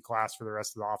this rookie class for the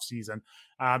rest of the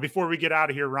offseason. Before we get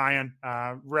out of here, Ryan,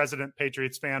 resident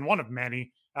Patriots fan, one of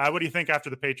many. What do you think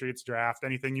after the Patriots draft?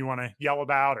 Anything you want to yell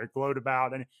about or gloat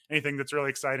about? Anything that's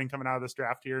really exciting coming out of this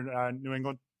draft here in New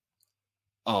England?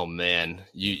 Oh man,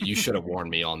 you should have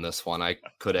warned me on this one. I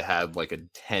could have had like a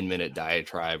 10-minute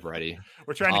diatribe ready.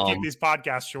 We're trying to keep these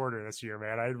podcasts shorter this year,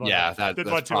 man. I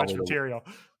didn't want too much material.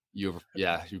 You're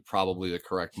probably the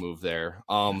correct move there.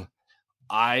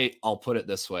 I'll put it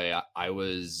this way. I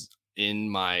was in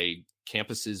my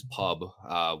campus's pub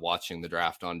watching the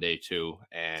draft on day 2,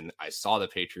 and I saw the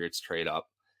Patriots trade up,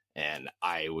 and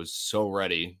I was so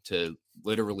ready to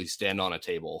literally stand on a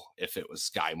table if it was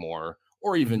Sky Moore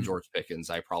or even George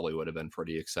Pickens. I probably would have been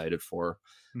pretty excited for.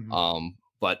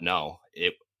 But no,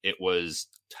 it was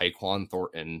Tyquan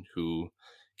Thornton, who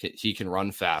he can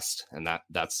run fast, and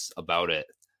that's about it.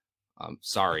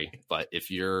 Sorry, but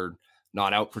if you're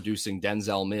not out producing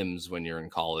Denzel Mims when you're in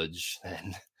college,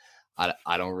 then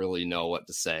I don't really know what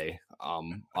to say,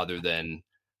 other than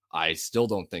I still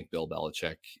don't think Bill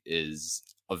Belichick is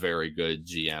a very good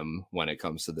GM when it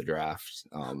comes to the draft.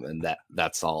 And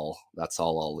that's all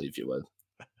I'll leave you with.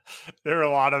 There were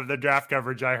a lot of the draft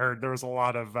coverage I heard. There was a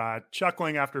lot of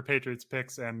chuckling after Patriots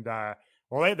picks, and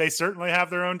they certainly have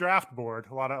their own draft board.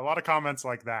 A lot of comments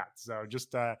like that. So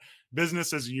just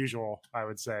business as usual, I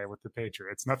would say, with the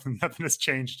Patriots. Nothing has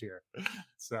changed here.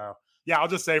 So yeah, I'll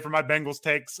just say for my Bengals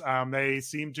takes, they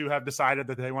seem to have decided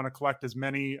that they want to collect as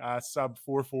many sub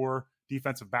 4.4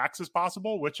 defensive backs as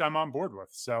possible, which I'm on board with.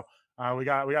 So we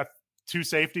got 2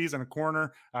 safeties and a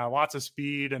corner, lots of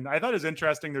speed. And I thought it was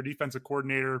interesting. Their defensive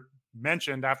coordinator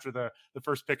mentioned after the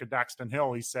first pick of Daxton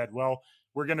Hill, he said, well,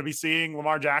 we're going to be seeing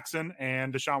Lamar Jackson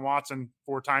and Deshaun Watson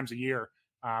 4 times a year.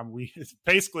 It's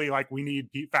basically like we need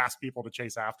fast people to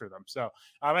chase after them. So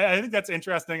I think that's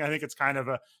interesting. I think it's kind of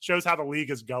shows how the league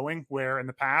is going, where in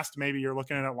the past, maybe you're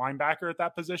looking at a linebacker at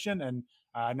that position. And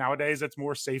nowadays it's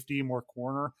more safety, more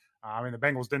corner. The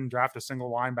Bengals didn't draft a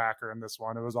single linebacker in this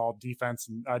one. It was all defense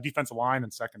and defensive line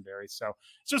and secondary. So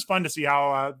it's just fun to see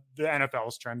how the NFL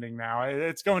is trending now.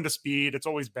 It's going to speed. It's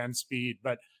always been speed,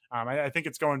 but I think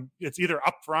it's either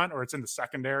up front or it's in the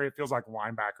secondary. It feels like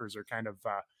linebackers are kind of,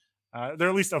 they're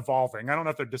at least evolving. I don't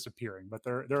know if they're disappearing, but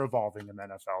they're evolving in the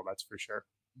NFL. That's for sure.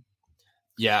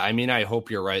 Yeah, I mean, I hope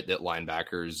you're right that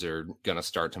linebackers are going to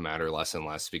start to matter less and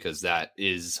less, because that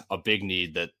is a big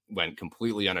need that went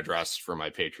completely unaddressed for my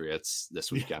Patriots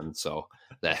this weekend. So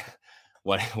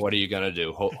what are you going to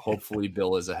do? Hopefully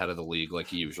Bill is ahead of the league like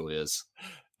he usually is.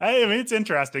 I mean, it's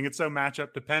interesting. It's so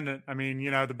matchup dependent. I mean,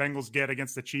 the Bengals get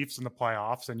against the Chiefs in the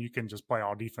playoffs, and you can just play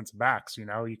all defensive backs. You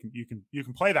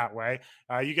can play that way.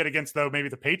 You get against maybe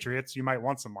the Patriots, you might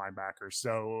want some linebackers.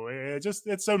 So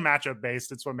it's so matchup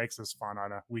based. It's what makes this fun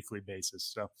on a weekly basis.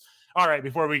 So, all right,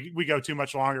 before we go too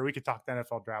much longer, we could talk the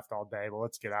NFL draft all day, but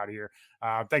let's get out of here.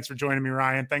 Thanks for joining me,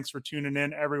 Ryan. Thanks for tuning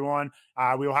in, everyone.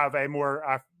 We will have a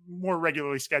more more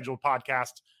regularly scheduled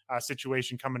podcast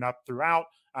situation coming up throughout.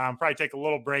 Probably take a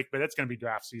little break, but it's going to be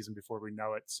draft season before we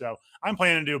know it. So I'm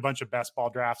planning to do a bunch of best ball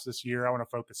drafts this year. I want to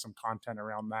focus some content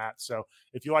around that. So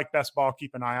if you like best ball,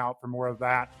 keep an eye out for more of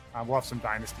that. We'll have some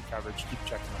dynasty coverage. Keep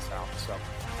checking us out. So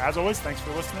as always, thanks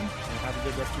for listening and have a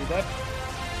good rest of your day.